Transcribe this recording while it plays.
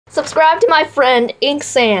Subscribe to my friend Ink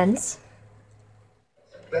Sands.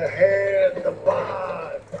 The head, the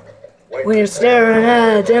bod. When you're staring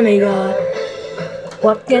at a demigod,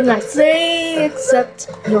 what can I say except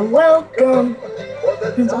you're welcome?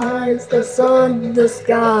 His eyes, the sun, the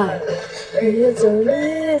sky.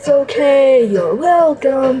 It's okay, you're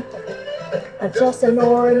welcome. I'm just an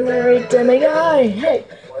ordinary demigod. Hey,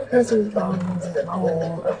 this is whoa.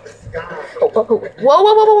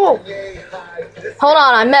 Whoa. Hold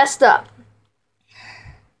on, I messed up.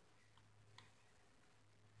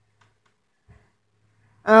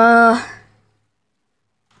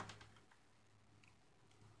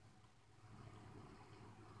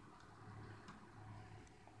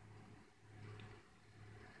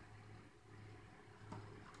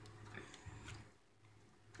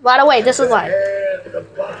 By the way, this is like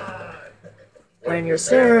when you're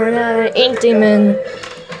staring at an ink demon.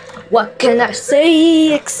 What can I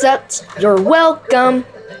say except you're welcome?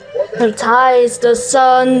 The tides, the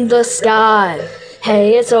sun, the sky.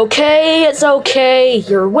 Hey, it's okay,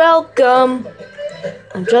 you're welcome.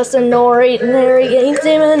 I'm just an ordinary ink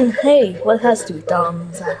demon. Hey, what has two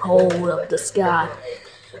thumbs that hold up the sky?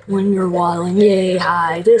 When you're waddling yay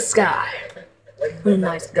high the sky. When the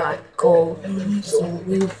nights got cold, so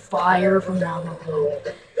we fire from down the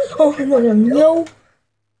road. Oh, no.